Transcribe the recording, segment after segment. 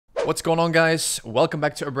What's going on, guys? Welcome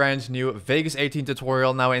back to a brand new Vegas 18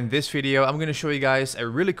 tutorial. Now in this video I'm going to show you guys a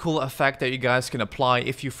really cool effect that you guys can apply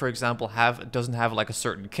if you, for example, doesn't have like a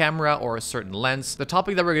certain camera or a certain lens. The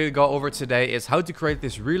topic that we're going to go over today is how to create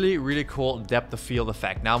this really cool depth of field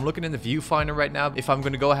effect. Now I'm looking in the viewfinder right now. If I'm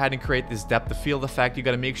going to go ahead and create this depth of field effect, you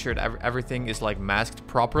got to make sure that everything is like masked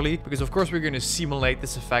properly, because of course we're going to simulate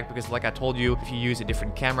this effect, because like I told you, if you use a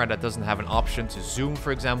different camera that doesn't have an option to zoom,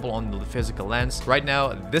 for example, on the physical lens, right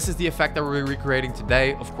now this is the effect that we're recreating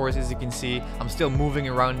today. Of course, as you can see, I'm still moving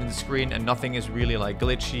around in the screen and nothing is really like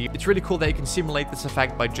glitchy. It's really cool that you can simulate this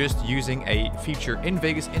effect by just using a feature in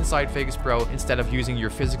Vegas, inside Vegas Pro, instead of using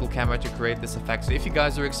your physical camera to create this effect. So if you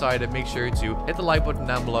guys are excited, make sure to hit the like button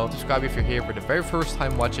down below, subscribe if you're here for the very first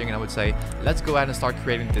time watching, and I would say let's go ahead and start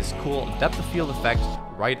creating this cool depth of field effect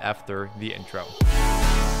right after the intro.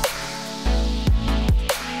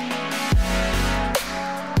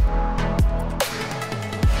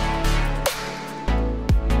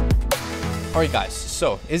 Alright guys,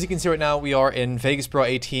 so as you can see right now, we are in Vegas Pro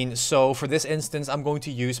 18. So for this instance, I'm going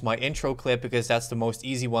to use my intro clip because that's the most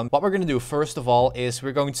easy one. What we're going to do first of all is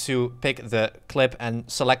we're going to pick the clip and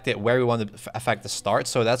select it where we want the effect to start.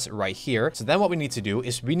 So that's right here. So then what we need to do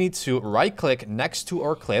is we need to right click next to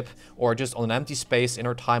our clip or just on an empty space in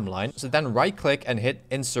our timeline. So then right click and hit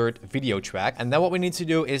insert video track. And then what we need to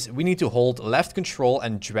do is we need to hold left control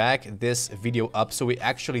and drag this video up so we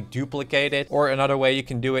actually duplicate it. Or another way you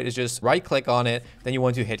can do it is just right click on it, then you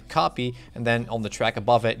want to hit copy, and then on the track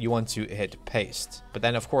above it you want to hit paste. But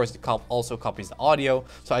then of course the also copies the audio,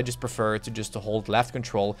 so I just prefer to hold left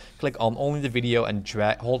control, click on only the video, and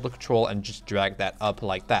hold the control and just drag that up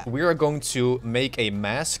like that. We are going to make a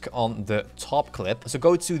mask on the top clip, so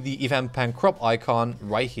go to the event pan crop icon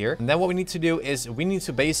right here, and then what we need to do is we need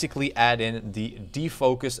to basically add in the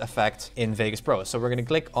defocus effect in Vegas Pro. So we're going to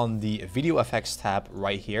click on the video effects tab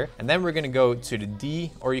right here, and then we're going to go to the D,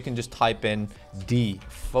 or you can just type in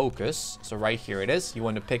defocus. So right here it is. You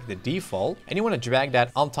want to pick the default and you want to drag that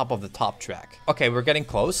on top of the top track. Okay, we're getting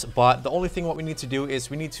close, but the only thing what we need to do is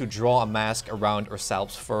we need to draw a mask around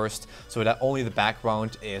ourselves first so that only the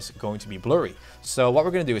background is going to be blurry. So what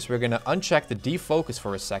we're going to do is we're going to uncheck the defocus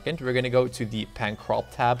for a second. We're going to go to the pan crop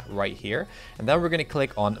tab right here, and then we're going to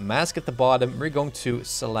click on mask at the bottom. We're going to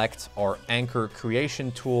select our anchor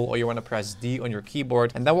creation tool, or you want to press D on your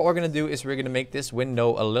keyboard, and then what we're going to do is we're going to make this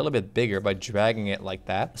window a little bit bigger by dragging it like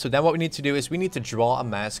that. So then what we need to do is we need to draw a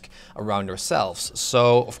mask around ourselves.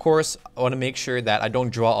 So of course I want to make sure that I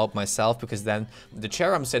don't draw up myself, because then the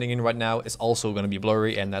chair I'm sitting in right now is also going to be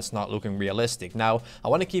blurry and that's not looking realistic. Now I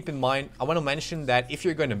want to keep in mind, I want to mention that if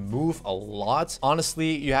you're going to move a lot,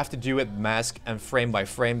 honestly you have to do it mask and frame by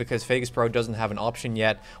frame, because Vegas Pro doesn't have an option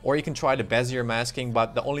yet. Or you can try the Bezier masking,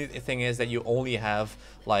 but the only thing is that you only have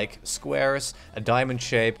like squares, a diamond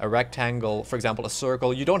shape, a rectangle, for example a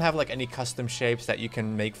circle. You don't have like any custom shapes that you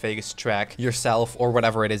can make Vegas track yourself or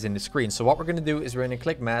whatever it is in the screen. So what we're going to do is we're going to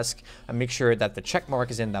click mask and make sure that the check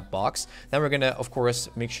mark is in that box. Then we're going to of course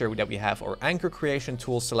make sure that we have our anchor creation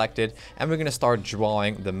tool selected, and we're going to start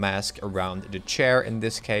drawing the mask around the chair in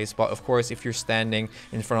this case. But of course if you're standing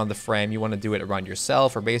in front of the frame, you want to do it around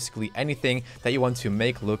yourself, or basically anything that you want to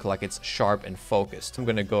make look like it's sharp and focused. I'm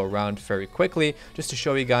going to go around very quickly just to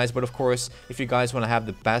show you guys, but of course if you guys want to have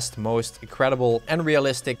the best, most incredible and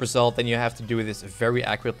realistic result, then you have to do this very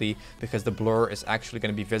accurately, because the blur is actually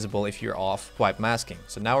going to be visible if you're off white masking.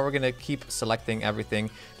 So now we're going to keep selecting everything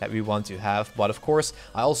that we want to have, but of course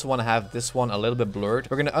I also want to have this one a little bit blurred.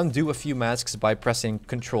 We're going to undo a few masks by pressing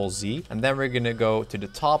Ctrl Z, and then we're going to go to the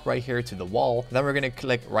top right here to the wall. Then we're going to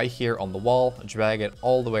click right here on the wall, drag it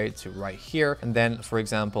all the way to right here, and then for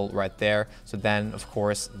example right there. So then of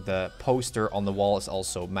course the poster on the wall is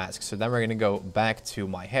also masked. So then we're going to go back to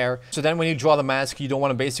my hair. So then when you draw the mask, you don't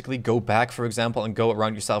want to basically go back, for example, and go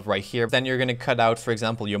around yourself right here. Then you're going to cut out, for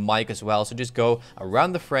example, your mic as well. So just go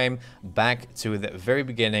around the frame back to the very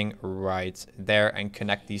beginning right there and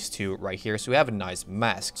connect these two right here, so we have a nice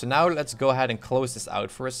mask. So now let's go ahead and close this out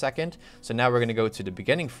for a second. So now we're going to go to the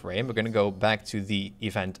beginning frame. We're going to go back to the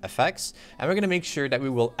event effects, and we're going to make sure that we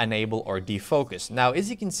will enable our defocus. Now as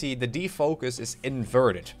you can see, the defocus is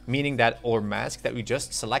inverted, meaning that our mask that we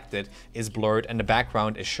just selected is blurred and the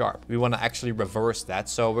background is sharp. We want to actually reverse that.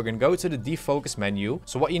 So we're going to go to the defocus menu.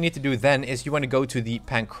 So what you need to do then is you want to go to the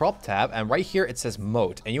pan crop tab, and right here it says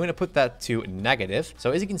mode, and you want to put that to negative.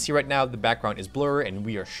 So as you can see right now, the background is blurry and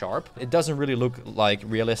we are sharp. It doesn't really look like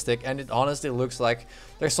realistic, and it honestly looks like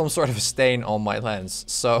there's some sort of stain on my lens.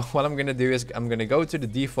 So what I'm going to do is I'm going to go to the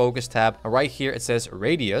defocus tab, and right here it says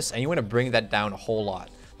radius, and you want to bring that down a whole lot.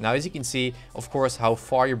 Now, as you can see, of course, how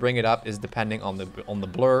far you bring it up is depending on the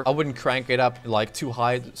blur. I wouldn't crank it up like too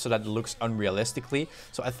high so that it looks unrealistically.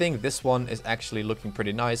 So I think this one is actually looking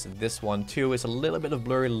pretty nice. This one too is a little bit of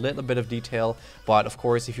blurry, a little bit of detail, but of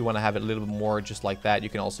course, if you want to have it a little bit more just like that, you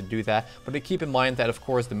can also do that. But keep in mind that, of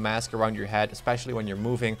course, the mask around your head, especially when you're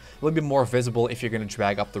moving, will be more visible if you're going to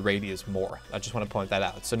drag up the radius more. I just want to point that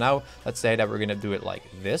out. So now let's say that we're going to do it like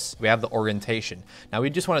this. We have the orientation. Now we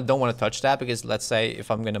just don't want to touch that, because let's say if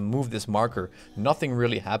I'm going to move this marker, nothing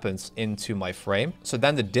really happens into my frame. So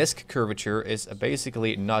then the disc curvature is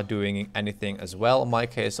basically not doing anything as well in my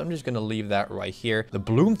case. So I'm just going to leave that right here. The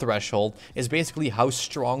bloom threshold is basically how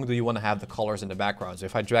strong do you want to have the colors in the background. So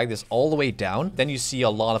if I drag this all the way down, then you see a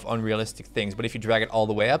lot of unrealistic things. But if you drag it all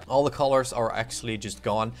the way up, all the colors are actually just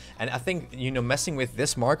gone. And I think, you know, messing with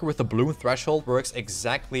this marker with the bloom threshold works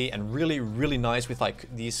exactly and really nice with like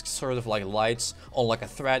these sort of like lights on like a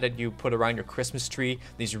thread that you put around your Christmas tree.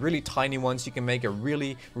 These really tiny ones, you can make a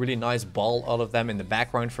really nice ball out of them in the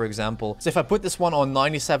background, for example. So if I put this one on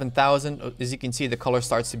 97,000, as you can see, the color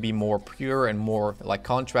starts to be more pure and more like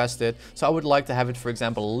contrasted. So I would like to have it, for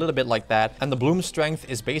example, a little bit like that. And the bloom strength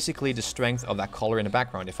is basically the strength of that color in the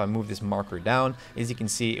background. If I move this marker down, as you can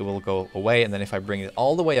see, it will go away. And then if I bring it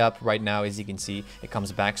all the way up right now, as you can see, it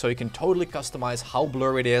comes back. So you can totally customize how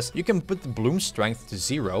blurry it is. You can put the bloom strength to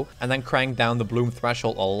 0 and then crank down the bloom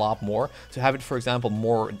threshold a lot more to have it, for example,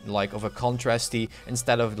 more like of a contrasty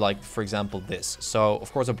instead of like, for example, this. So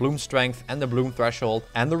of course, a bloom strength and the bloom threshold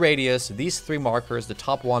and the radius, these three markers, the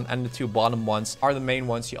top one and the two bottom ones, are the main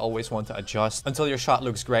ones you always want to adjust until your shot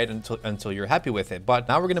looks great, until you're happy with it. But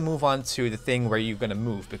now we're going to move on to the thing where you're going to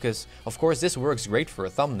move, because of course this works great for a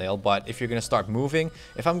thumbnail, but if you're going to start moving,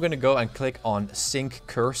 if I'm going to go and click on sync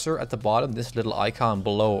cursor at the bottom, this little icon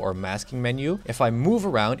below or masking menu, if I move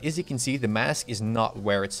around, as you can see, the mask is not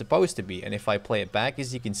where it's supposed to be. And if I play it back,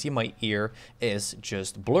 as you can see, my ear is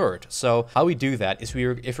just blurred. So how we do that is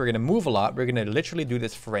if we're going to move a lot, we're going to literally do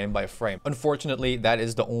this frame by frame. Unfortunately, that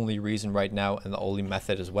is the only reason right now, and the only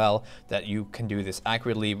method as well, that you can do this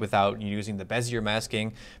accurately without using the Bezier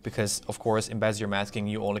masking, because of course in Bezier masking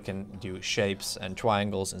you only can do shapes and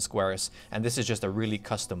triangles and squares, and this is just a really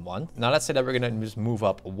custom one. Now let's say that we're going to just move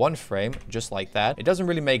up one frame just like that. It doesn't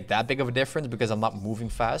really make that big of a difference because I'm not moving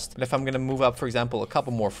fast, but if I'm going to move up, for example, a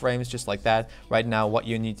couple more frames just like that, right now what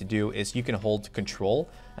you need to do is you can hold Control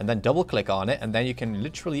and then double click on it, and then you can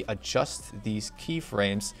literally adjust these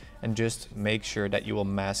keyframes and just make sure that you will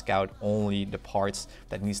mask out only the parts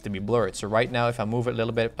that needs to be blurred. So right now, if I move it a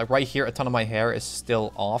little bit, like right here, a ton of my hair is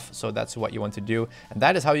still off, so that's what you want to do. And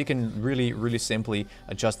that is how you can really simply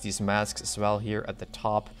adjust these masks as well here at the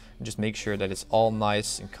top, and just make sure that it's all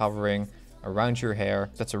nice and covering around your hair.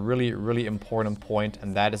 That's a really important point,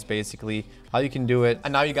 and that is basically how you can do it.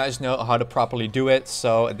 And now you guys know how to properly do it.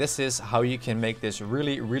 So this is how you can make this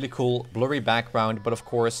really cool blurry background. But of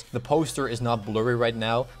course, the poster is not blurry right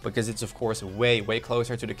now because it's of course way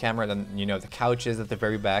closer to the camera than, you know, the couch is at the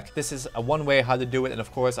very back. This is one way how to do it. And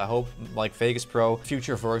of course, I hope like Vegas Pro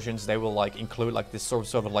future versions, they will like include like this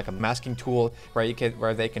sort of like a masking tool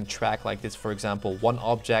where they can track like this, for example, one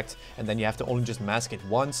object, and then you have to only just mask it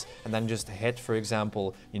once and then just hit, for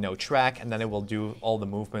example, you know, track, and then it will do all the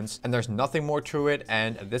movements, and there's nothing more to it.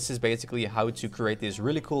 And this is basically how to create this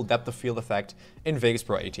really cool depth of field effect in Vegas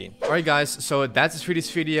Pro 18. Alright guys, so that's it for this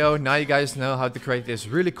video. Now you guys know how to create this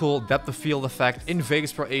really cool depth of field effect in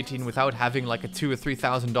Vegas Pro 18 without having like a $2,000 or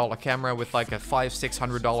 $3,000 camera with like a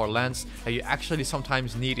 $500-600 lens that you actually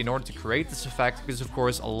sometimes need in order to create this effect. Because of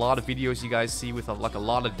course, a lot of videos you guys see with like a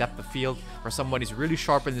lot of depth of field where somebody's really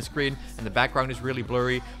sharp in the screen and the background is really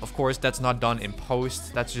blurry. Of course, that's not done in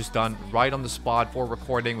post. That's just done right on the spot for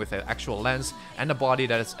recording with an actual lens and a body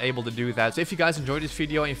that is able to do that. So if you guys enjoyed this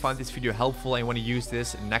video and you found this video helpful and you want to use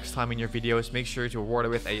this next time in your videos, make sure to reward it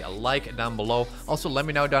with a like down below. Also, let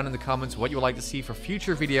me know down in the comments what you would like to see for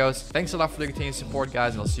future videos. Thanks a lot for the continued support,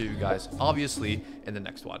 guys, and I'll see you guys obviously in the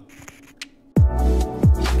next one.